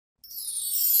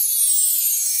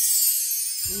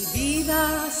Mi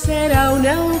vida será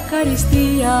una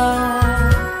Eucaristía.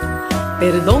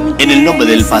 Perdón. En el nombre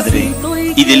del Padre,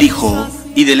 y del Hijo,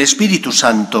 y del Espíritu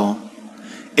Santo,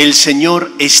 el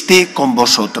Señor esté con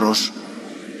vosotros.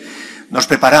 Nos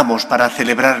preparamos para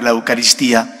celebrar la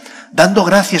Eucaristía, dando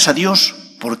gracias a Dios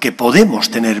porque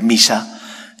podemos tener misa.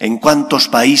 En cuántos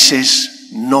países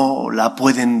no la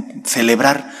pueden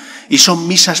celebrar y son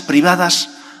misas privadas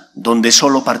donde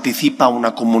solo participa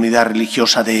una comunidad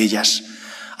religiosa de ellas.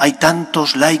 Hay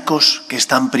tantos laicos que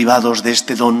están privados de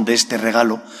este don, de este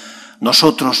regalo.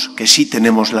 Nosotros, que sí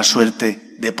tenemos la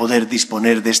suerte de poder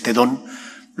disponer de este don,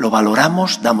 lo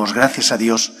valoramos, damos gracias a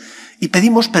Dios y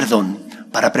pedimos perdón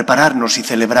para prepararnos y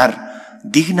celebrar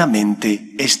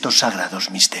dignamente estos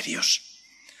sagrados misterios.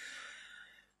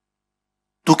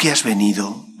 Tú que has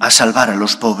venido a salvar a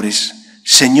los pobres,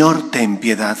 Señor, ten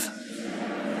piedad.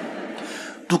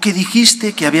 Tú que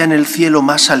dijiste que había en el cielo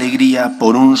más alegría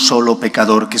por un solo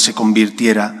pecador que se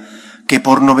convirtiera, que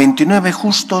por 99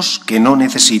 justos que no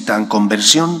necesitan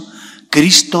conversión,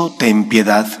 Cristo, ten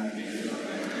piedad.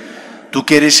 Tú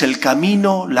que eres el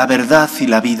camino, la verdad y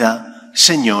la vida,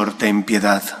 Señor, ten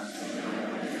piedad.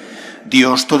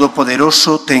 Dios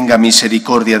Todopoderoso, tenga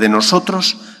misericordia de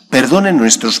nosotros, perdone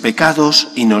nuestros pecados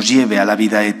y nos lleve a la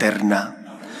vida eterna.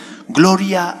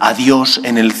 Gloria a Dios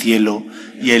en el cielo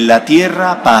y en la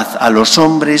tierra paz a los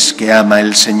hombres que ama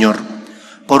el Señor.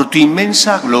 Por tu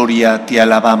inmensa gloria te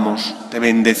alabamos, te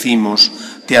bendecimos,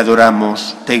 te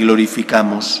adoramos, te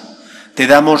glorificamos. Te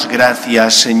damos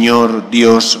gracias, Señor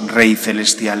Dios Rey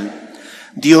Celestial,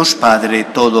 Dios Padre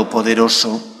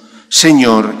Todopoderoso,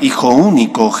 Señor Hijo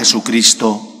único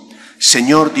Jesucristo,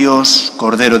 Señor Dios,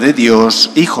 Cordero de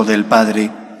Dios, Hijo del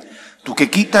Padre. Tú que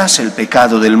quitas el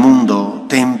pecado del mundo,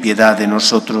 ten piedad de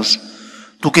nosotros.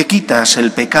 Tú que quitas el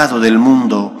pecado del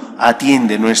mundo,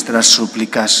 atiende nuestras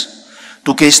súplicas.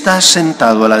 Tú que estás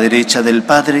sentado a la derecha del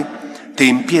Padre,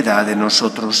 ten piedad de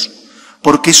nosotros.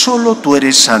 Porque solo tú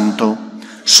eres santo,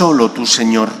 solo tú,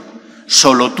 Señor,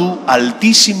 solo tú,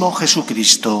 Altísimo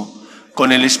Jesucristo,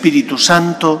 con el Espíritu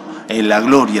Santo, en la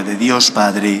gloria de Dios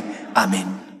Padre. Amén.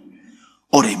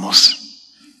 Oremos.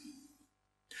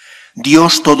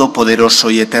 Dios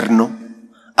Todopoderoso y Eterno,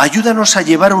 ayúdanos a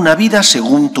llevar una vida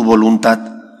según tu voluntad,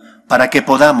 para que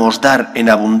podamos dar en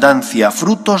abundancia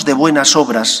frutos de buenas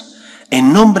obras,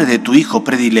 en nombre de tu Hijo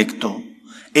predilecto,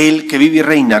 Él que vive y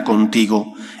reina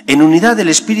contigo, en unidad del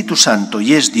Espíritu Santo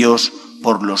y es Dios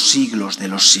por los siglos de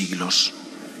los siglos.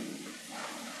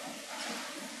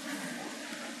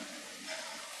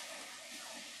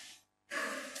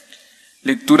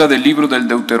 Lectura del libro del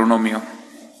Deuteronomio.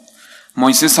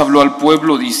 Moisés habló al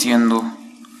pueblo diciendo: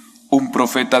 un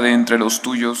profeta de entre los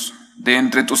tuyos, de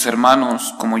entre tus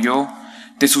hermanos, como yo,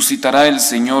 te suscitará el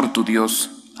Señor tu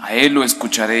Dios, a él lo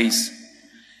escucharéis.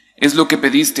 Es lo que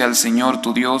pediste al Señor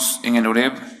tu Dios en el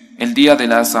Horeb, el día de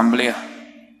la asamblea.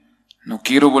 No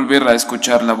quiero volver a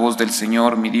escuchar la voz del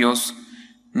Señor mi Dios,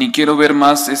 ni quiero ver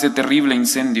más ese terrible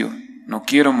incendio, no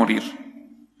quiero morir.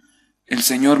 El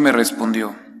Señor me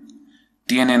respondió: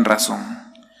 tienen razón.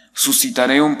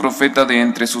 Suscitaré un profeta de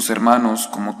entre sus hermanos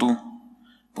como tú.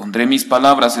 Pondré mis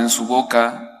palabras en su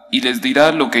boca y les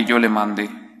dirá lo que yo le mande.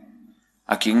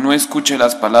 A quien no escuche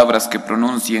las palabras que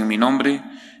pronuncie en mi nombre,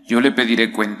 yo le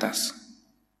pediré cuentas.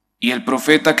 Y el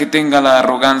profeta que tenga la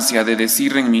arrogancia de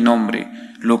decir en mi nombre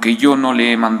lo que yo no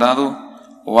le he mandado,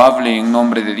 o hable en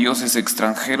nombre de dioses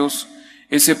extranjeros,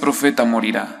 ese profeta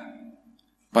morirá.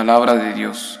 Palabra de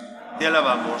Dios. Te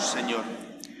alabamos, Señor.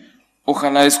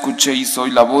 Ojalá escuchéis hoy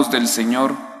la voz del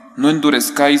Señor, no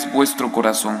endurezcáis vuestro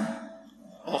corazón.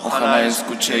 Ojalá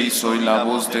escuchéis hoy la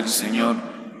voz del Señor,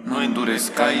 no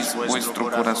endurezcáis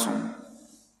vuestro corazón.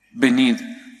 Venid,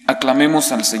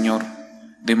 aclamemos al Señor,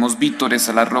 demos vítores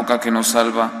a la roca que nos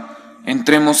salva,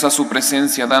 entremos a su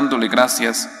presencia dándole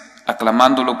gracias,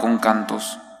 aclamándolo con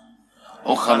cantos.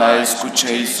 Ojalá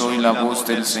escuchéis hoy la voz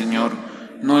del Señor,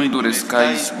 no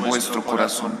endurezcáis vuestro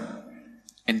corazón.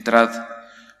 Entrad,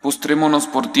 postrémonos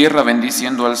por tierra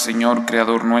bendiciendo al Señor,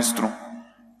 Creador nuestro,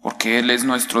 porque Él es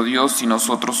nuestro Dios y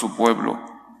nosotros su pueblo,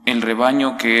 el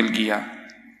rebaño que Él guía.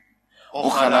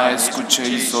 Ojalá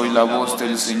escuchéis hoy la voz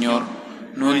del Señor,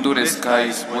 no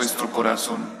endurezcáis vuestro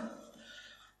corazón.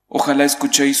 Ojalá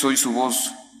escuchéis hoy su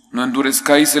voz, no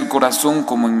endurezcáis el corazón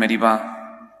como en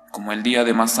Meribá, como el día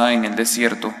de Masá en el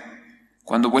desierto,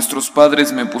 cuando vuestros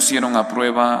padres me pusieron a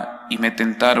prueba y me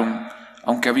tentaron,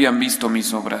 aunque habían visto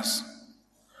mis obras.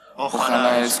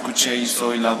 Ojalá escuchéis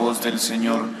hoy la voz del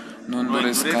Señor, no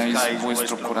endurezcáis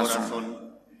vuestro corazón.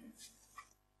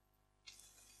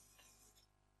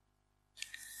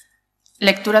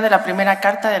 Lectura de la primera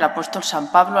carta del apóstol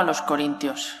San Pablo a los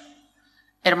Corintios.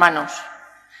 Hermanos,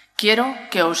 Quiero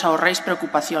que os ahorréis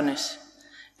preocupaciones.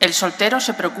 El soltero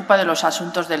se preocupa de los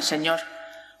asuntos del Señor,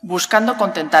 buscando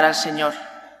contentar al Señor.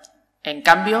 En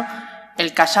cambio,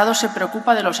 el casado se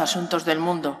preocupa de los asuntos del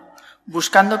mundo,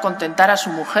 buscando contentar a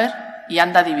su mujer y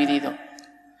anda dividido.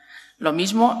 Lo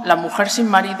mismo, la mujer sin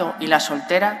marido y la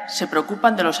soltera se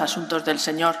preocupan de los asuntos del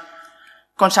Señor,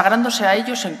 consagrándose a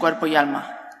ellos en cuerpo y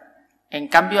alma. En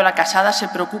cambio, la casada se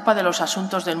preocupa de los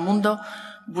asuntos del mundo,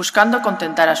 buscando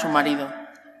contentar a su marido.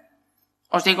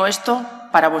 Os digo esto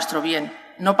para vuestro bien,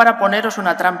 no para poneros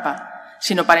una trampa,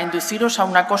 sino para induciros a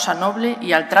una cosa noble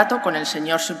y al trato con el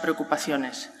Señor sin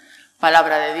preocupaciones.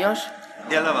 Palabra de Dios.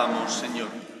 Te alabamos, Señor.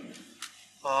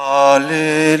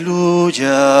 Aleluya,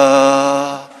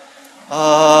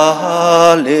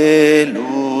 aleluya,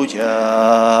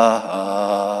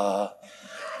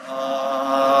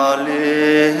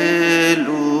 aleluya.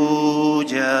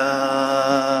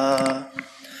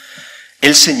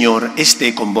 El Señor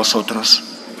esté con vosotros.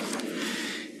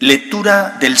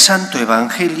 Lectura del Santo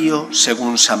Evangelio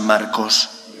según San Marcos.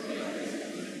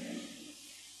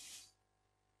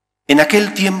 En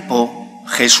aquel tiempo,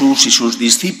 Jesús y sus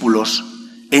discípulos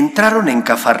entraron en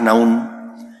Cafarnaún,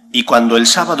 y cuando el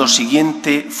sábado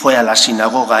siguiente fue a la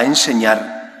sinagoga a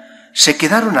enseñar, se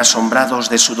quedaron asombrados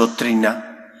de su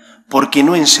doctrina, porque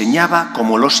no enseñaba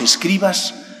como los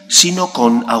escribas, sino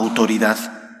con autoridad.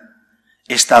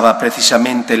 Estaba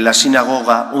precisamente en la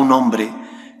sinagoga un hombre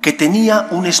que tenía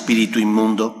un espíritu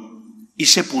inmundo, y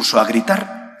se puso a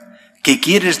gritar: ¿Qué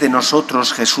quieres de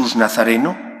nosotros, Jesús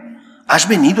Nazareno? ¿Has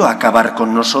venido a acabar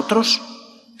con nosotros?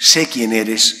 Sé quién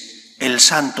eres, el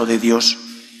Santo de Dios.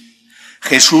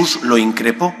 Jesús lo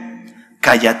increpó: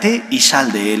 Cállate y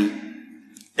sal de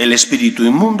él. El espíritu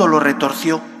inmundo lo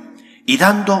retorció, y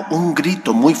dando un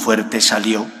grito muy fuerte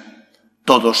salió.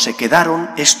 Todos se quedaron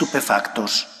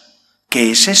estupefactos.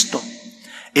 ¿Qué es esto?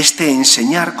 Este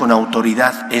enseñar con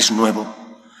autoridad es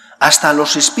nuevo. Hasta a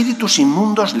los espíritus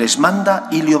inmundos les manda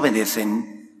y le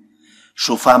obedecen.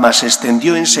 Su fama se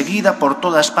extendió enseguida por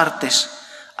todas partes,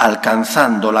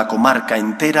 alcanzando la comarca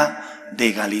entera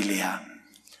de Galilea.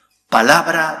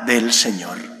 Palabra del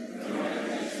Señor.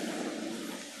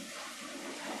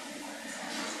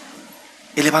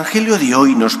 El Evangelio de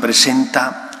hoy nos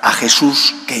presenta a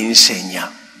Jesús que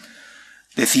enseña.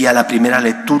 Decía la primera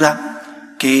lectura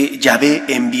que Yahvé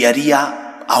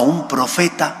enviaría a un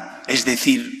profeta, es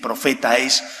decir, profeta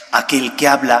es aquel que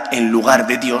habla en lugar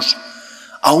de Dios,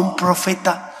 a un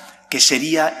profeta que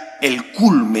sería el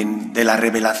culmen de la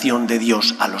revelación de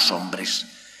Dios a los hombres.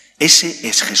 Ese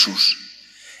es Jesús.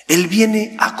 Él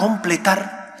viene a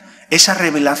completar esa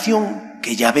revelación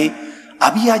que Yahvé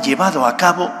había llevado a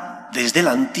cabo desde el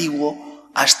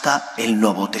Antiguo hasta el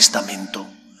Nuevo Testamento.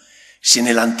 Si en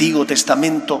el Antiguo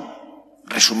Testamento,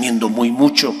 resumiendo muy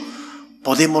mucho,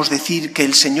 podemos decir que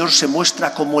el Señor se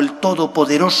muestra como el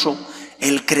Todopoderoso,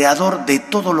 el Creador de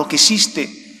todo lo que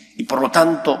existe, y por lo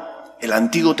tanto el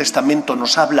Antiguo Testamento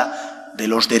nos habla de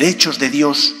los derechos de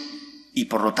Dios y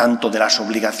por lo tanto de las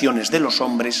obligaciones de los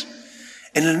hombres.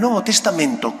 En el Nuevo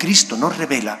Testamento Cristo nos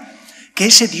revela que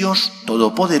ese Dios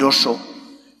todopoderoso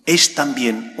es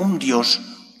también un Dios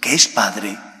que es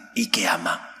Padre y que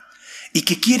ama, y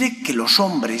que quiere que los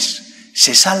hombres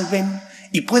se salven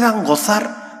y puedan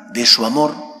gozar de su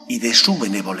amor y de su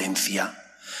benevolencia.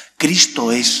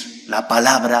 Cristo es la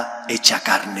palabra hecha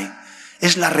carne,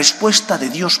 es la respuesta de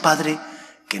Dios Padre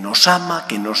que nos ama,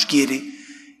 que nos quiere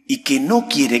y que no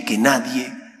quiere que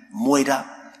nadie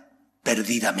muera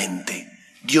perdidamente.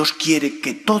 Dios quiere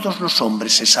que todos los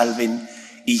hombres se salven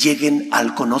y lleguen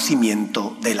al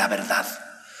conocimiento de la verdad.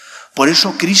 Por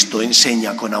eso Cristo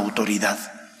enseña con autoridad.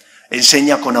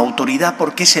 Enseña con autoridad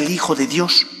porque es el Hijo de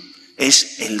Dios,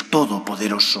 es el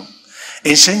Todopoderoso.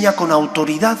 Enseña con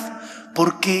autoridad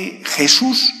porque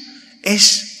Jesús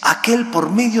es aquel por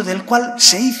medio del cual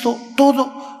se hizo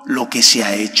todo lo que se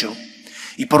ha hecho.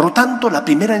 Y por lo tanto, la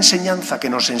primera enseñanza que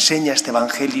nos enseña este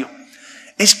Evangelio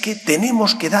es que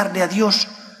tenemos que darle a Dios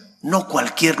no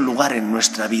cualquier lugar en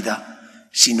nuestra vida,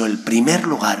 sino el primer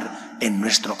lugar en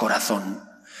nuestro corazón.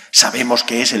 Sabemos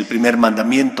que es el primer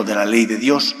mandamiento de la ley de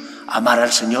Dios, amar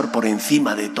al Señor por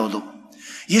encima de todo.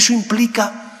 Y eso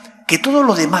implica que todo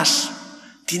lo demás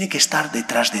tiene que estar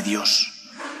detrás de Dios,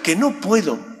 que no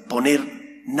puedo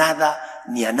poner nada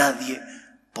ni a nadie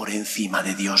por encima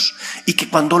de Dios, y que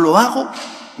cuando lo hago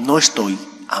no estoy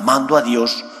amando a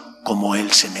Dios como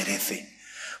Él se merece.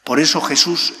 Por eso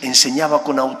Jesús enseñaba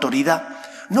con autoridad,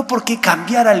 no porque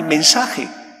cambiara el mensaje.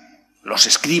 Los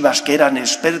escribas que eran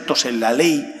expertos en la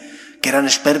ley, que eran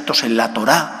expertos en la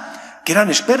Torá, que eran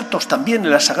expertos también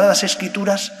en las Sagradas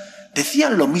Escrituras,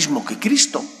 decían lo mismo que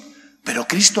Cristo, pero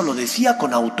Cristo lo decía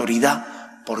con autoridad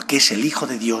porque es el Hijo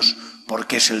de Dios,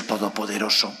 porque es el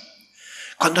Todopoderoso.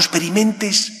 Cuando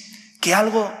experimentes que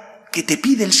algo que te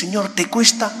pide el Señor te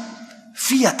cuesta,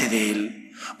 fíate de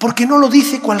Él, porque no lo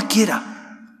dice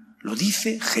cualquiera, lo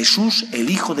dice Jesús, el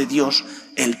Hijo de Dios,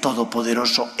 el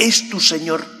Todopoderoso. Es tu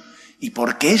Señor, y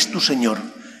porque es tu Señor,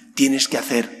 tienes que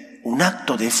hacer un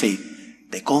acto de fe,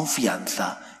 de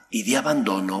confianza y de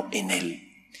abandono en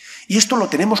Él. Y esto lo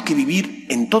tenemos que vivir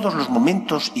en todos los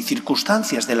momentos y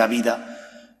circunstancias de la vida,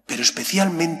 pero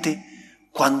especialmente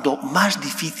cuando más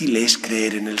difícil es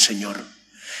creer en el Señor.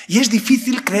 Y es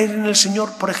difícil creer en el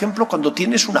Señor, por ejemplo, cuando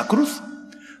tienes una cruz,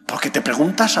 porque te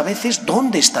preguntas a veces,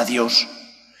 ¿dónde está Dios?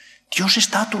 Dios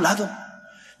está a tu lado.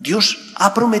 Dios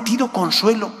ha prometido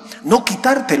consuelo, no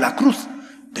quitarte la cruz,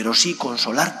 pero sí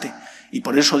consolarte. Y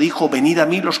por eso dijo, venid a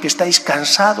mí los que estáis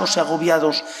cansados y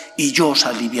agobiados, y yo os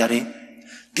aliviaré.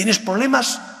 ¿Tienes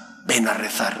problemas? Ven a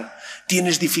rezar.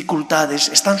 ¿Tienes dificultades?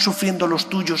 ¿Están sufriendo los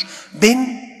tuyos?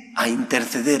 Ven a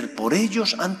interceder por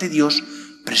ellos ante Dios,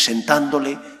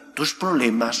 presentándole tus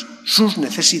problemas, sus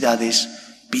necesidades,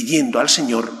 pidiendo al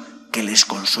Señor que les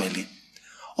consuele.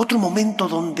 Otro momento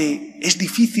donde es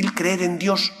difícil creer en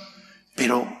Dios,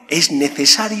 pero es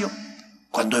necesario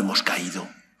cuando hemos caído,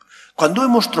 cuando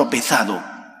hemos tropezado,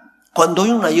 cuando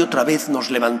una y otra vez nos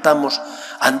levantamos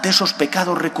ante esos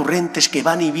pecados recurrentes que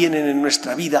van y vienen en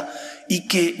nuestra vida y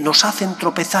que nos hacen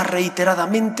tropezar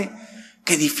reiteradamente.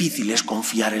 Qué difícil es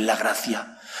confiar en la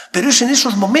gracia. Pero es en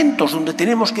esos momentos donde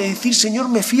tenemos que decir, Señor,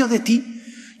 me fío de ti.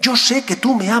 Yo sé que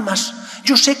tú me amas.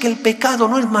 Yo sé que el pecado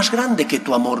no es más grande que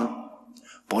tu amor.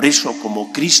 Por eso,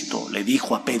 como Cristo le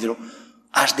dijo a Pedro,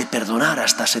 has de perdonar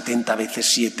hasta 70 veces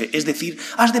 7. Es decir,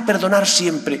 has de perdonar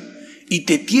siempre y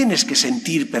te tienes que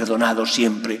sentir perdonado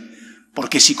siempre.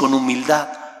 Porque si con humildad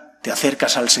te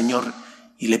acercas al Señor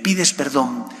y le pides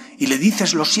perdón y le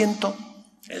dices lo siento,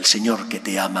 el Señor que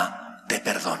te ama te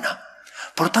perdona.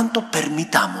 Por tanto,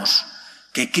 permitamos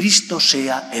que Cristo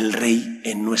sea el Rey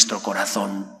en nuestro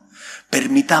corazón.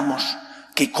 Permitamos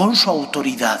que con su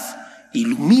autoridad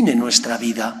ilumine nuestra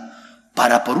vida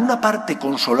para, por una parte,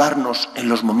 consolarnos en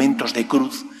los momentos de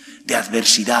cruz, de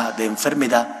adversidad, de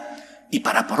enfermedad, y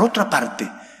para, por otra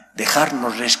parte,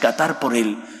 dejarnos rescatar por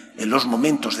Él en los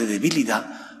momentos de debilidad,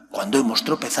 cuando hemos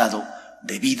tropezado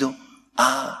debido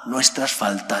a nuestras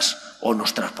faltas o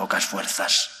nuestras pocas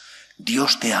fuerzas.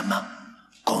 Dios te ama,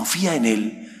 confía en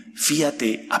Él,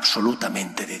 fíate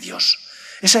absolutamente de Dios.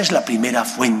 Esa es la primera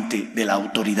fuente de la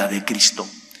autoridad de Cristo.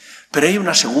 Pero hay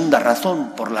una segunda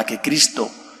razón por la que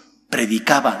Cristo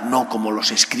predicaba no como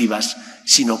los escribas,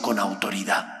 sino con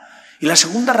autoridad. Y la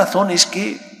segunda razón es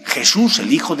que Jesús,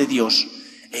 el Hijo de Dios,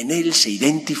 en Él se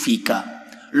identifica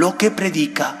lo que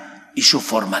predica y su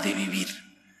forma de vivir.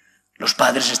 Los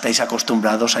padres estáis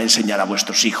acostumbrados a enseñar a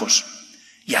vuestros hijos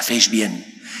y hacéis bien.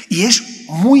 Y es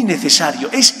muy necesario,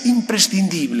 es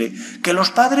imprescindible que los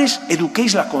padres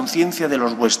eduquéis la conciencia de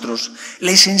los vuestros,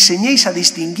 les enseñéis a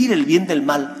distinguir el bien del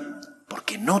mal,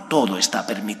 porque no todo está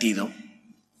permitido.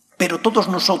 Pero todos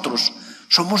nosotros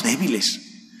somos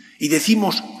débiles y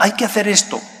decimos, hay que hacer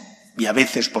esto, y a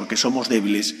veces porque somos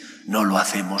débiles no lo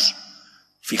hacemos.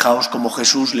 Fijaos cómo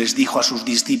Jesús les dijo a sus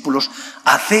discípulos,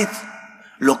 haced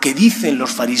lo que dicen los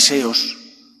fariseos,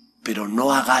 pero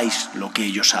no hagáis lo que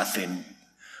ellos hacen.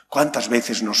 ¿Cuántas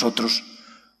veces nosotros,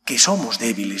 que somos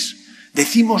débiles,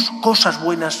 decimos cosas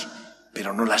buenas,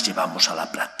 pero no las llevamos a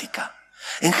la práctica?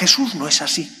 En Jesús no es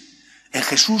así. En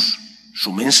Jesús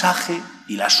su mensaje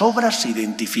y las obras se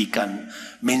identifican,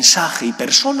 mensaje y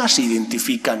personas se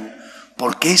identifican,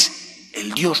 porque es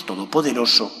el Dios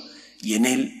Todopoderoso y en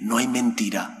Él no hay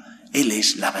mentira, Él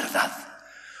es la verdad.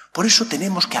 Por eso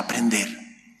tenemos que aprender,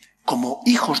 como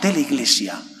hijos de la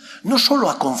Iglesia, no solo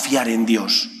a confiar en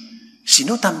Dios,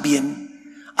 sino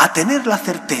también a tener la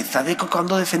certeza de que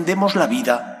cuando defendemos la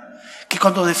vida, que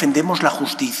cuando defendemos la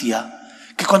justicia,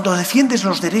 que cuando defiendes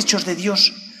los derechos de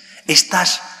Dios,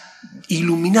 estás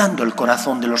iluminando el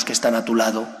corazón de los que están a tu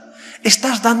lado.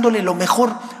 Estás dándole lo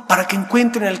mejor para que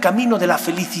encuentren el camino de la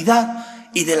felicidad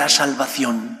y de la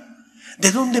salvación.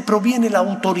 ¿De dónde proviene la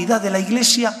autoridad de la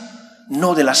Iglesia?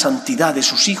 No de la santidad de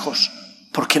sus hijos,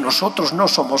 porque nosotros no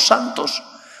somos santos.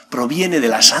 Proviene de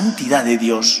la santidad de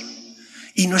Dios.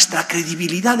 Y nuestra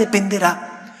credibilidad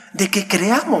dependerá de que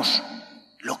creamos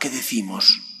lo que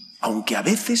decimos, aunque a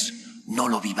veces no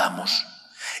lo vivamos.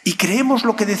 Y creemos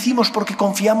lo que decimos porque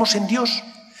confiamos en Dios.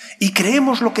 Y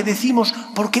creemos lo que decimos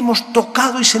porque hemos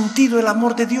tocado y sentido el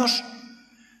amor de Dios.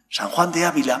 San Juan de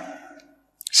Ávila,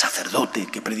 sacerdote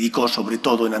que predicó sobre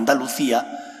todo en Andalucía,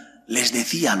 les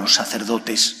decía a los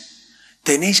sacerdotes,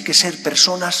 tenéis que ser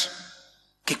personas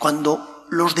que cuando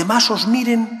los demás os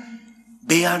miren,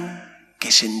 vean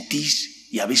que sentís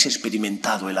y habéis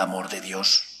experimentado el amor de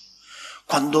Dios.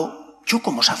 Cuando yo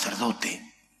como sacerdote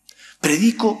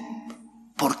predico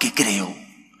porque creo,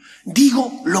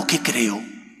 digo lo que creo,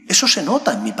 eso se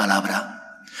nota en mi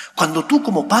palabra. Cuando tú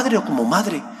como padre o como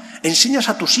madre enseñas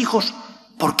a tus hijos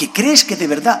porque crees que de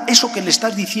verdad eso que le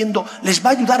estás diciendo les va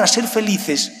a ayudar a ser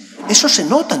felices, eso se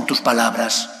nota en tus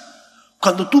palabras.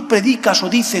 Cuando tú predicas o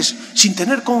dices sin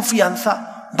tener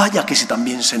confianza, vaya que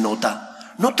también se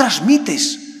nota. No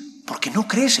transmites porque no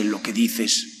crees en lo que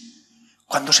dices.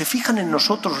 Cuando se fijan en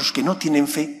nosotros los que no tienen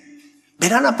fe,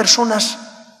 verán a personas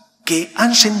que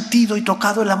han sentido y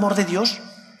tocado el amor de Dios.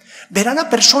 Verán a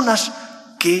personas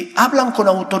que hablan con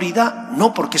autoridad,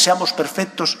 no porque seamos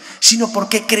perfectos, sino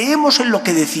porque creemos en lo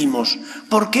que decimos,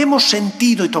 porque hemos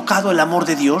sentido y tocado el amor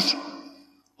de Dios.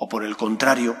 O por el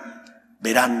contrario,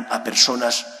 verán a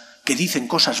personas que dicen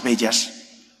cosas bellas,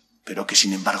 pero que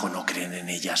sin embargo no creen en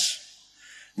ellas.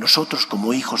 Nosotros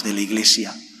como hijos de la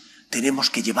Iglesia tenemos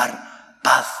que llevar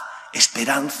paz,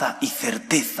 esperanza y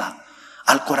certeza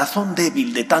al corazón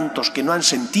débil de tantos que no han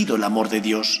sentido el amor de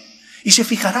Dios y se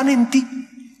fijarán en ti.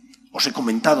 Os he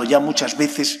comentado ya muchas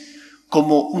veces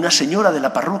como una señora de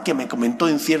la parroquia me comentó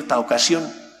en cierta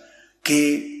ocasión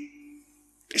que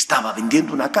estaba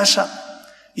vendiendo una casa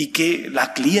y que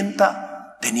la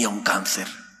clienta tenía un cáncer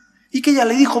y que ella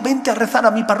le dijo: vente a rezar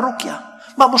a mi parroquia,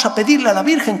 vamos a pedirle a la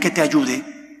Virgen que te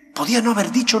ayude. Podía no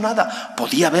haber dicho nada,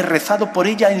 podía haber rezado por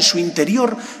ella en su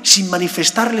interior sin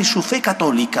manifestarle su fe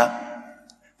católica,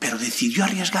 pero decidió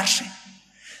arriesgarse,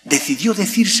 decidió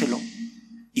decírselo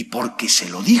y porque se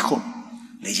lo dijo,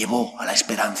 le llevó a la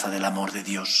esperanza del amor de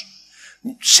Dios.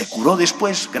 Se curó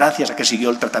después gracias a que siguió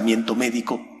el tratamiento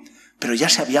médico, pero ya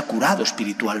se había curado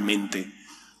espiritualmente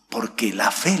porque la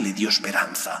fe le dio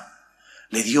esperanza,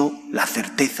 le dio la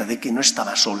certeza de que no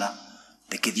estaba sola,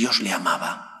 de que Dios le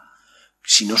amaba.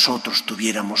 Si nosotros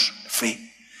tuviéramos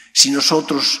fe, si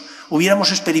nosotros hubiéramos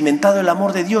experimentado el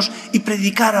amor de Dios y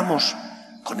predicáramos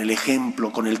con el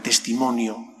ejemplo, con el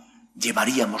testimonio,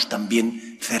 llevaríamos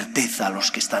también certeza a los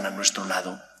que están a nuestro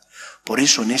lado. Por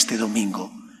eso en este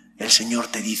domingo el Señor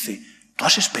te dice: tú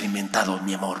has experimentado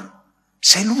mi amor,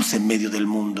 sé luz en medio del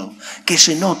mundo, que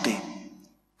se note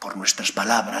por nuestras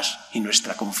palabras y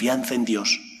nuestra confianza en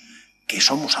Dios que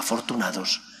somos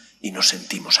afortunados y nos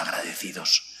sentimos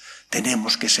agradecidos.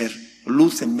 Tenemos que ser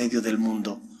luz en medio del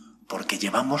mundo porque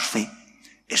llevamos fe,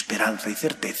 esperanza y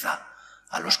certeza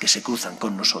a los que se cruzan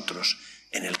con nosotros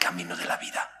en el camino de la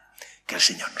vida. Que el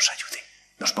Señor nos ayude.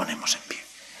 Nos ponemos en pie.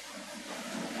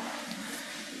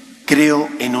 Creo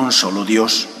en un solo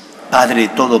Dios, Padre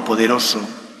Todopoderoso,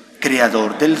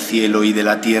 Creador del cielo y de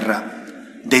la tierra,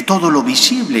 de todo lo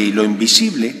visible y lo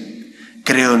invisible.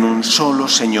 Creo en un solo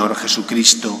Señor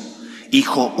Jesucristo,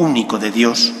 Hijo único de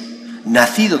Dios,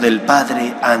 nacido del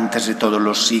Padre antes de todos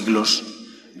los siglos,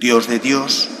 Dios de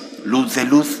Dios, luz de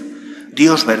luz,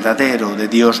 Dios verdadero de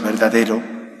Dios verdadero,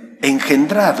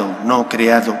 engendrado, no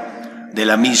creado, de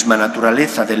la misma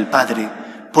naturaleza del Padre,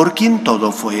 por quien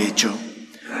todo fue hecho,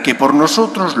 que por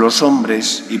nosotros los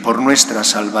hombres y por nuestra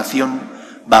salvación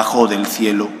bajó del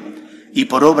cielo, y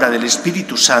por obra del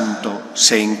Espíritu Santo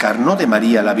se encarnó de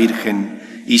María la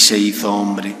Virgen y se hizo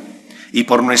hombre, y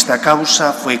por nuestra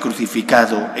causa fue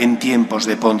crucificado en tiempos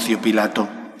de Poncio Pilato,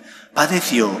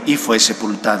 padeció y fue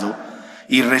sepultado,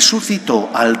 y resucitó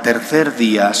al tercer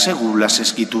día según las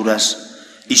Escrituras,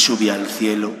 y subió al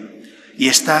cielo, y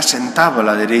está sentado a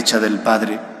la derecha del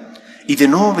Padre, y de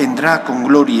nuevo vendrá con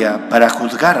gloria para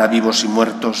juzgar a vivos y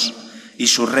muertos, y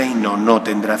su reino no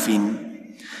tendrá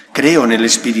fin. Creo en el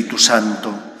Espíritu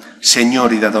Santo,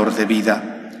 Señor y dador de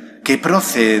vida, que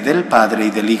procede del Padre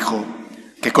y del Hijo,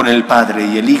 que con el Padre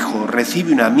y el Hijo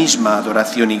recibe una misma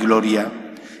adoración y gloria,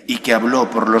 y que habló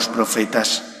por los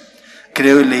profetas.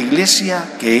 Creo en la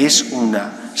Iglesia, que es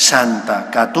una, santa,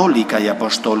 católica y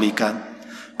apostólica.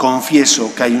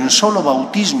 Confieso que hay un solo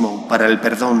bautismo para el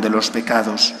perdón de los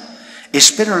pecados.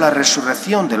 Espero la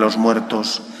resurrección de los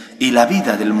muertos y la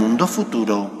vida del mundo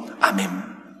futuro. Amén.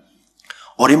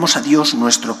 Oremos a Dios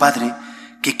nuestro Padre,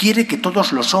 que quiere que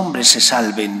todos los hombres se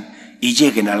salven y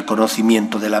lleguen al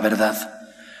conocimiento de la verdad.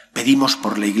 Pedimos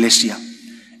por la Iglesia,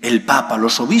 el Papa,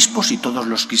 los obispos y todos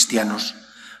los cristianos,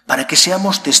 para que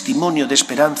seamos testimonio de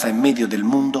esperanza en medio del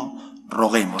mundo.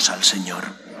 Roguemos al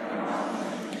Señor.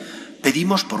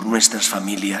 Pedimos por nuestras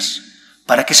familias,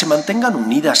 para que se mantengan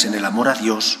unidas en el amor a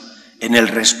Dios, en el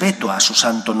respeto a su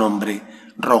santo nombre.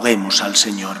 Roguemos al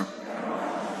Señor.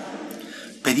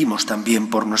 Pedimos también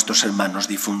por nuestros hermanos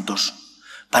difuntos,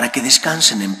 para que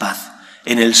descansen en paz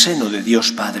en el seno de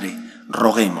Dios Padre.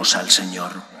 Roguemos al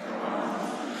Señor.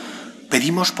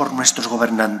 Pedimos por nuestros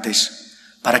gobernantes,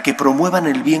 para que promuevan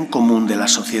el bien común de la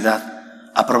sociedad,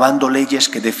 aprobando leyes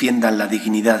que defiendan la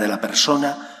dignidad de la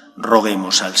persona,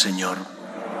 roguemos al Señor.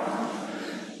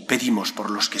 Pedimos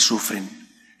por los que sufren,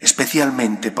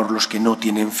 especialmente por los que no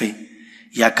tienen fe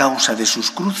y a causa de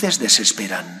sus cruces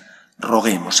desesperan,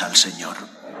 roguemos al Señor.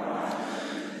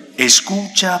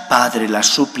 Escucha, Padre, las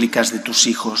súplicas de tus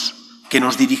hijos, que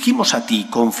nos dirigimos a ti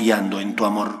confiando en tu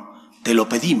amor. Te lo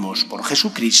pedimos por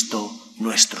Jesucristo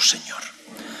nuestro Señor.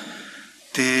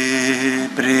 Te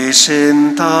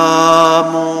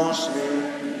presentamos.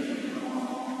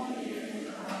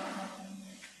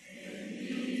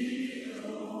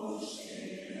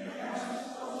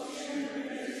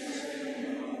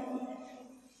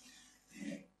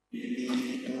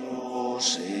 Bendito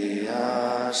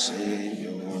sea,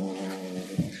 Señor,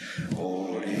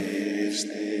 por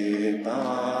este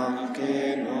pan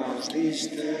que nos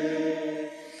diste,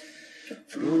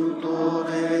 fruto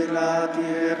de la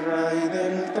tierra y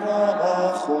del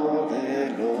trabajo de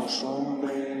los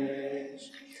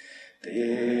hombres.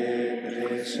 Te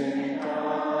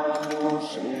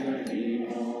presentamos el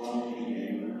vino y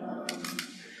el pan.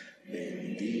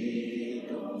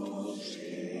 Bendito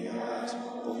seas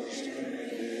por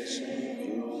siempre, Señor.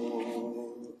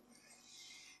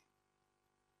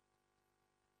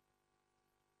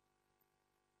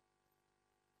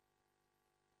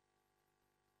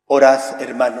 Orad,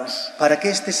 hermanos, para que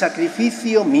este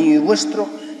sacrificio mío y vuestro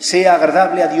sea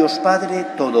agradable a Dios Padre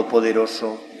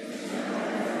Todopoderoso.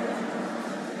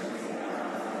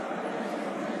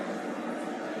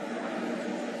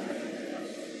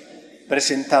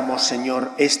 Presentamos,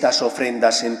 Señor, estas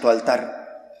ofrendas en tu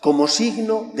altar como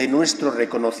signo de nuestro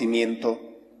reconocimiento.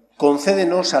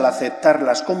 Concédenos, al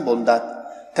aceptarlas con bondad,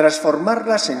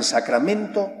 transformarlas en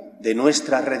sacramento de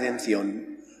nuestra redención.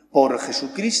 Por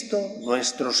Jesucristo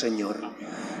nuestro Señor.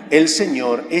 El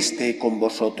Señor esté con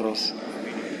vosotros.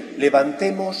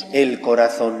 Levantemos el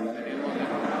corazón.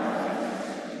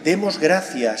 Demos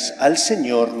gracias al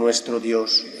Señor nuestro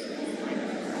Dios.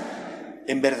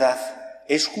 En verdad,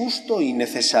 es justo y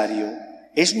necesario,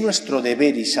 es nuestro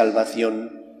deber y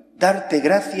salvación, darte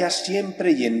gracias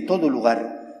siempre y en todo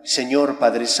lugar, Señor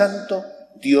Padre Santo,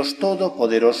 Dios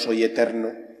Todopoderoso y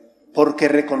Eterno, porque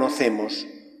reconocemos,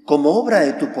 como obra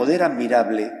de tu poder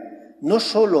admirable, no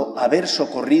sólo haber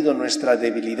socorrido nuestra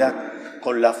debilidad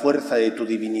con la fuerza de tu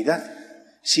divinidad,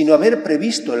 sino haber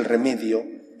previsto el remedio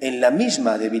en la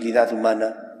misma debilidad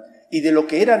humana, y de lo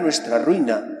que era nuestra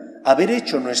ruina, haber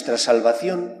hecho nuestra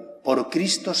salvación por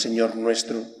Cristo Señor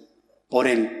nuestro. Por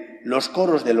Él, los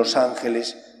coros de los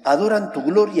ángeles adoran tu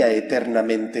gloria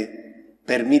eternamente.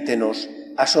 Permítenos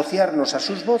asociarnos a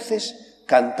sus voces,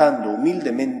 cantando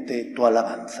humildemente tu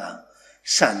alabanza.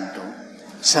 Santo,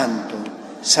 santo,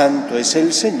 santo es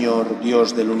el Señor,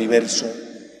 Dios del universo.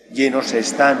 Llenos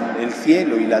están el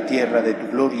cielo y la tierra de tu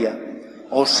gloria.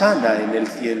 Hosana en el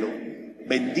cielo.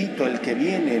 Bendito el que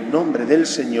viene en nombre del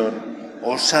Señor.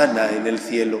 Hosana en el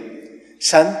cielo.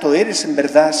 Santo eres en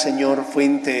verdad, Señor,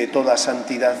 fuente de toda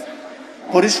santidad.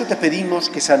 Por eso te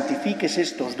pedimos que santifiques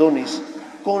estos dones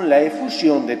con la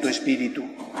efusión de tu Espíritu,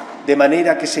 de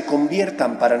manera que se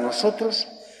conviertan para nosotros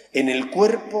en el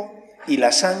cuerpo y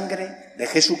la sangre de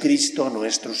Jesucristo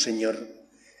nuestro Señor,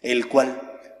 el cual,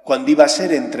 cuando iba a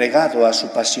ser entregado a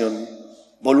su pasión,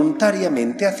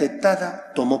 voluntariamente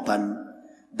aceptada, tomó pan,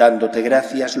 dándote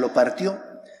gracias lo partió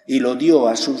y lo dio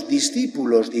a sus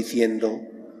discípulos diciendo: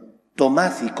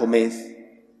 tomad y comed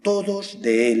todos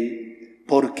de él,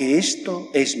 porque esto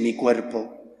es mi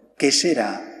cuerpo, que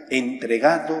será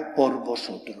entregado por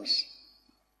vosotros.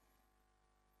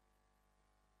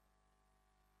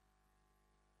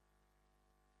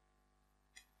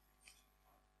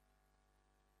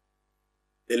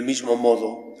 Del mismo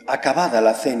modo, acabada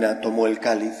la cena, tomó el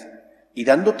cáliz, y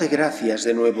dándote gracias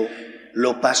de nuevo,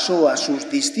 lo pasó a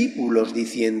sus discípulos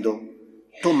diciendo: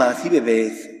 tomad y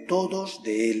bebed todos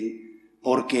de él,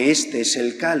 porque este es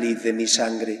el cáliz de mi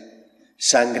sangre,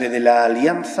 sangre de la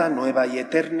alianza nueva y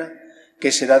eterna,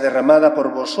 que será derramada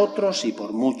por vosotros y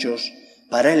por muchos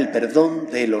para el perdón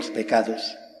de los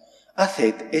pecados.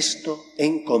 Haced esto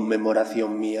en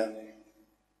conmemoración mía.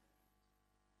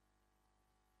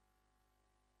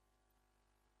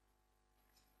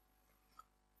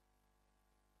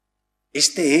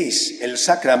 Este es el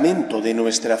sacramento de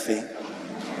nuestra fe.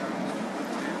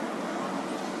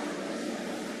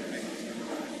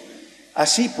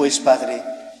 Así pues, Padre,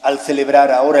 al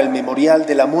celebrar ahora el memorial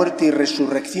de la muerte y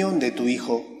resurrección de tu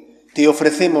Hijo, te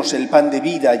ofrecemos el pan de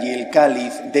vida y el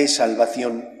cáliz de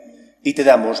salvación, y te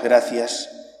damos gracias,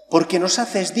 porque nos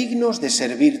haces dignos de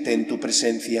servirte en tu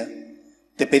presencia.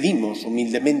 Te pedimos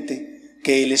humildemente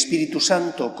que el Espíritu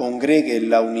Santo congregue en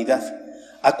la unidad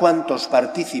a cuantos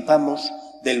participamos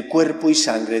del cuerpo y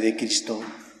sangre de Cristo.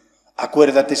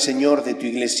 Acuérdate, Señor, de tu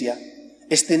Iglesia,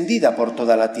 extendida por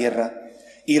toda la tierra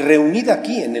y reunida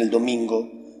aquí en el domingo,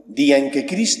 día en que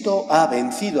Cristo ha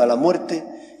vencido a la muerte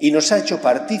y nos ha hecho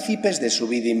partícipes de su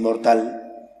vida inmortal,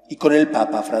 y con el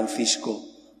Papa Francisco,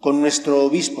 con nuestro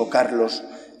obispo Carlos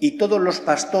y todos los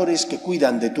pastores que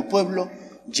cuidan de tu pueblo,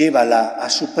 llévala a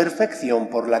su perfección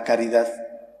por la caridad.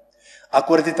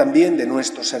 Acuerde también de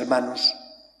nuestros hermanos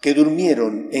que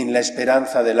durmieron en la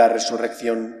esperanza de la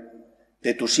resurrección,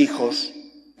 de tus hijos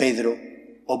Pedro,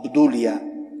 Obdulia,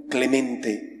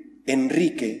 Clemente,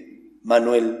 Enrique,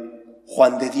 Manuel,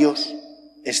 Juan de Dios,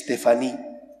 Estefaní,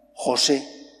 José,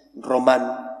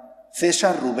 Román,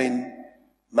 César Rubén,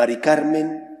 Mari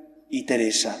Carmen y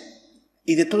Teresa,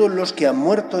 y de todos los que han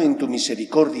muerto en tu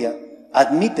misericordia,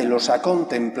 admítelos a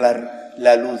contemplar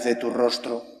la luz de tu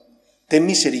rostro. Ten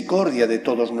misericordia de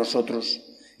todos nosotros,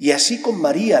 y así con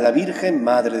María, la Virgen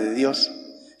Madre de Dios,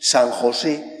 San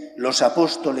José, los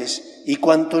apóstoles y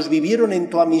cuantos vivieron en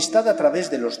tu amistad a través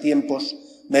de los tiempos,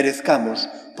 merezcamos,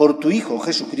 por tu Hijo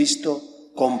Jesucristo,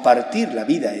 compartir la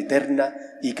vida eterna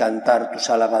y cantar tus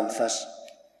alabanzas.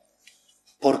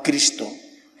 Por Cristo,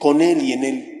 con Él y en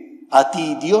Él, a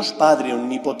ti, Dios Padre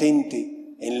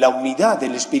Omnipotente, en la unidad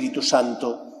del Espíritu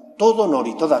Santo, todo honor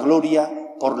y toda gloria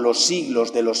por los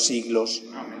siglos de los siglos.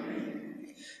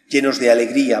 Amén. Llenos de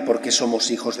alegría porque somos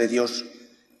hijos de Dios,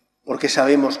 porque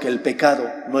sabemos que el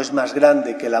pecado no es más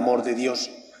grande que el amor de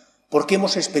Dios, porque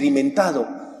hemos experimentado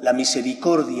la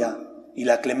misericordia y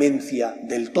la clemencia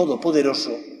del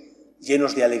Todopoderoso,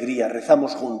 llenos de alegría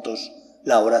rezamos juntos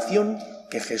la oración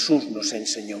que Jesús nos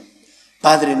enseñó.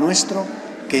 Padre nuestro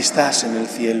que estás en el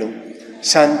cielo,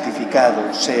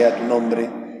 santificado sea tu nombre,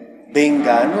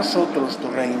 venga a nosotros tu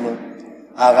reino,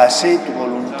 hágase tu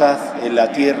voluntad en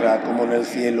la tierra como en el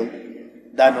cielo.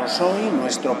 Danos hoy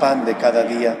nuestro pan de cada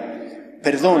día,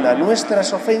 perdona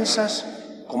nuestras ofensas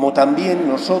como también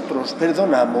nosotros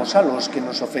perdonamos a los que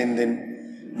nos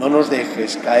ofenden. No nos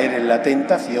dejes caer en la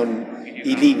tentación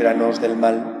y líbranos del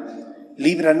mal.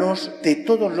 Líbranos de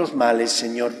todos los males,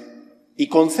 Señor, y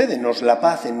concédenos la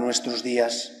paz en nuestros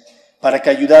días, para que,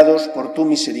 ayudados por tu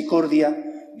misericordia,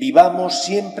 vivamos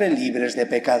siempre libres de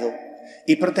pecado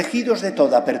y protegidos de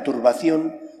toda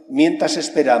perturbación, mientras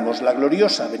esperamos la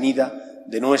gloriosa venida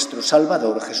de nuestro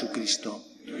Salvador Jesucristo.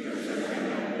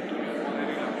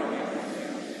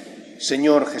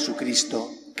 Señor Jesucristo,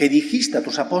 que dijiste a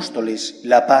tus apóstoles,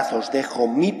 la paz os dejo,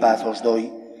 mi paz os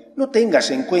doy, no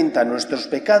tengas en cuenta nuestros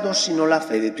pecados, sino la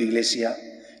fe de tu Iglesia,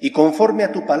 y conforme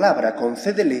a tu palabra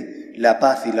concédele la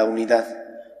paz y la unidad.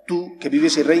 Tú, que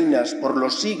vives y reinas por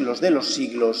los siglos de los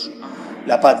siglos,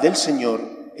 la paz del Señor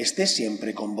esté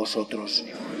siempre con vosotros.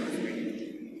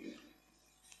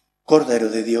 Cordero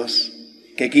de Dios,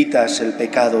 que quitas el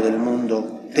pecado del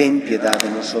mundo, ten piedad de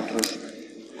nosotros.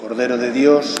 Cordero de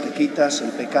Dios, que quitas el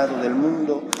pecado del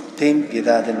mundo, ten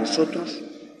piedad de nosotros.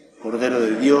 Cordero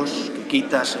de Dios, que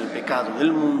quitas el pecado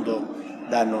del mundo,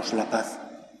 danos la paz.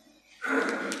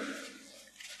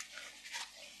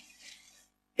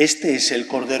 Este es el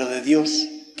Cordero de Dios,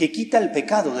 que quita el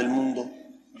pecado del mundo.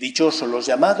 Dichosos los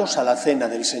llamados a la cena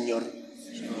del Señor.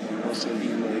 No soy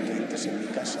digno de que entres en mi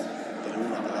casa,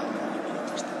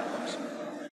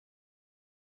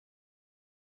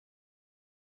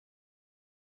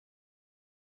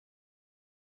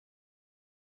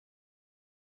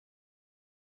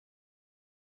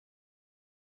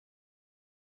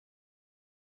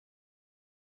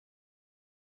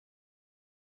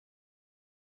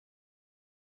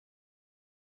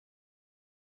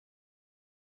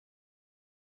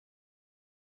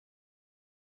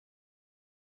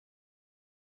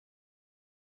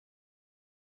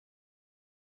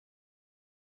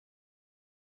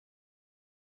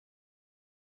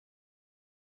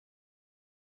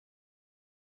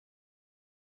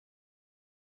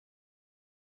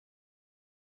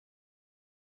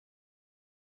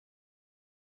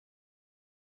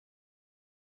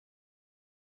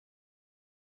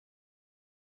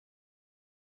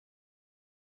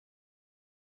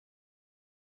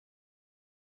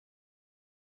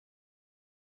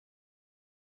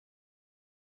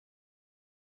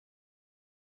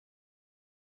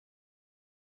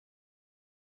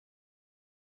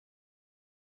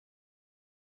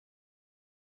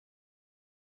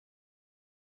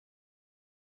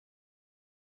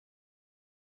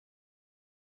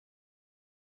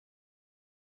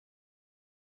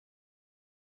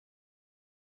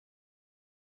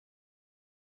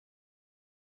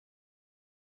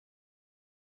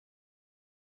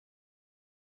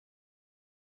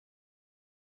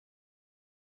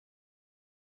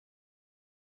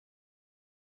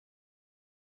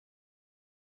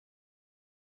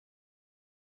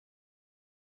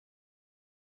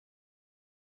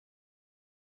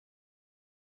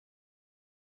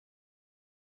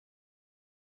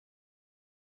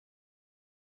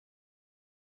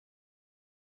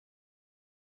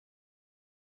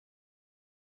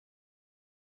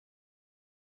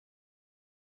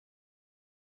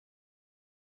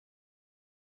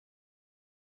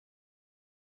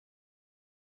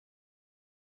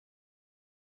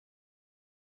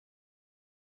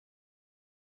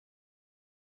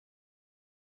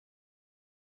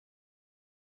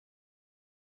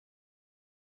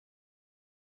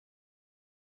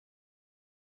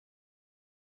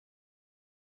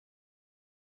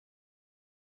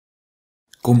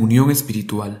 Comunión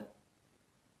espiritual.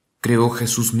 Creo,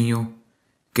 Jesús mío,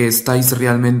 que estáis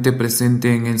realmente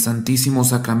presente en el Santísimo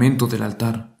Sacramento del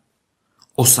altar.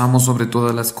 Os amo sobre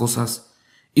todas las cosas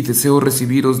y deseo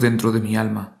recibiros dentro de mi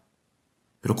alma.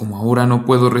 Pero como ahora no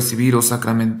puedo recibiros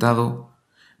sacramentado,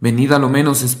 venid a lo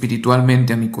menos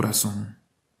espiritualmente a mi corazón.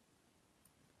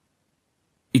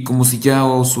 Y como si ya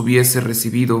os hubiese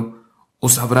recibido,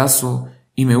 os abrazo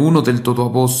y me uno del todo a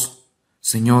vos.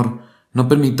 Señor, no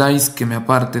permitáis que me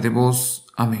aparte de vos.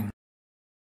 Amén.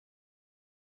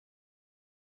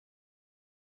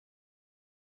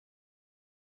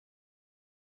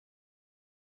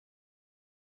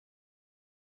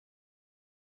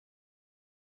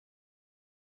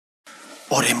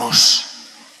 Oremos.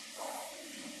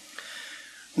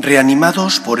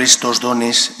 Reanimados por estos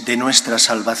dones de nuestra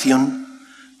salvación,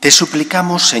 te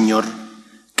suplicamos, Señor,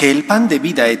 que el pan de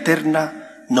vida eterna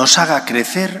nos haga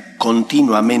crecer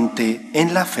continuamente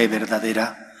en la fe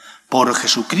verdadera. Por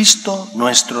Jesucristo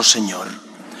nuestro Señor.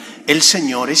 El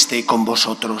Señor esté con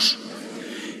vosotros.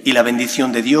 Y la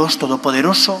bendición de Dios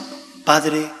Todopoderoso,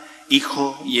 Padre,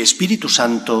 Hijo y Espíritu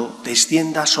Santo,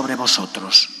 descienda sobre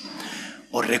vosotros.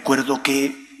 Os recuerdo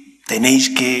que tenéis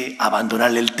que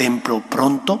abandonar el templo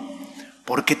pronto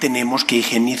porque tenemos que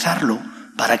higienizarlo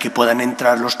para que puedan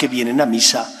entrar los que vienen a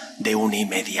misa de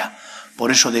 1:30.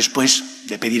 Por eso, después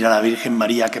de pedir a la Virgen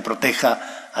María que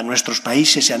proteja a nuestros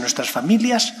países y a nuestras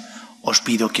familias, os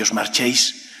pido que os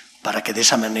marchéis para que de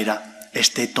esa manera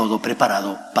esté todo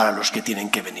preparado para los que tienen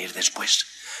que venir después.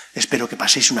 Espero que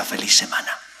paséis una feliz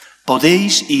semana.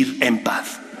 Podéis ir en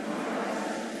paz.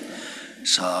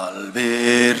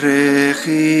 Salve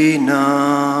Regina.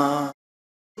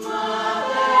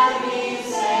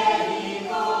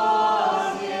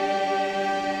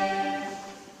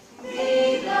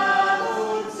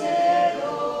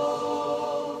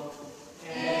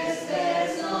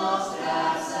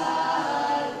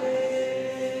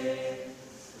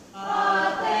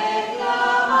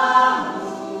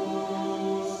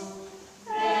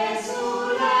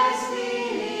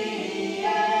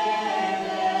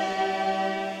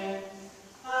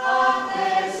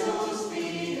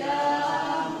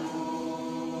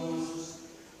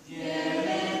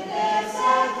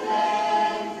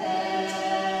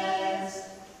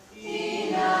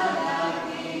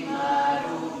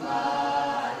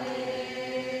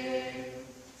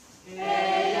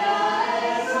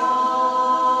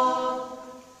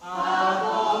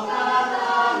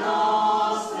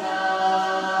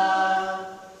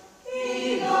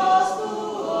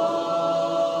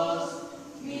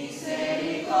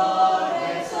 Misericordia.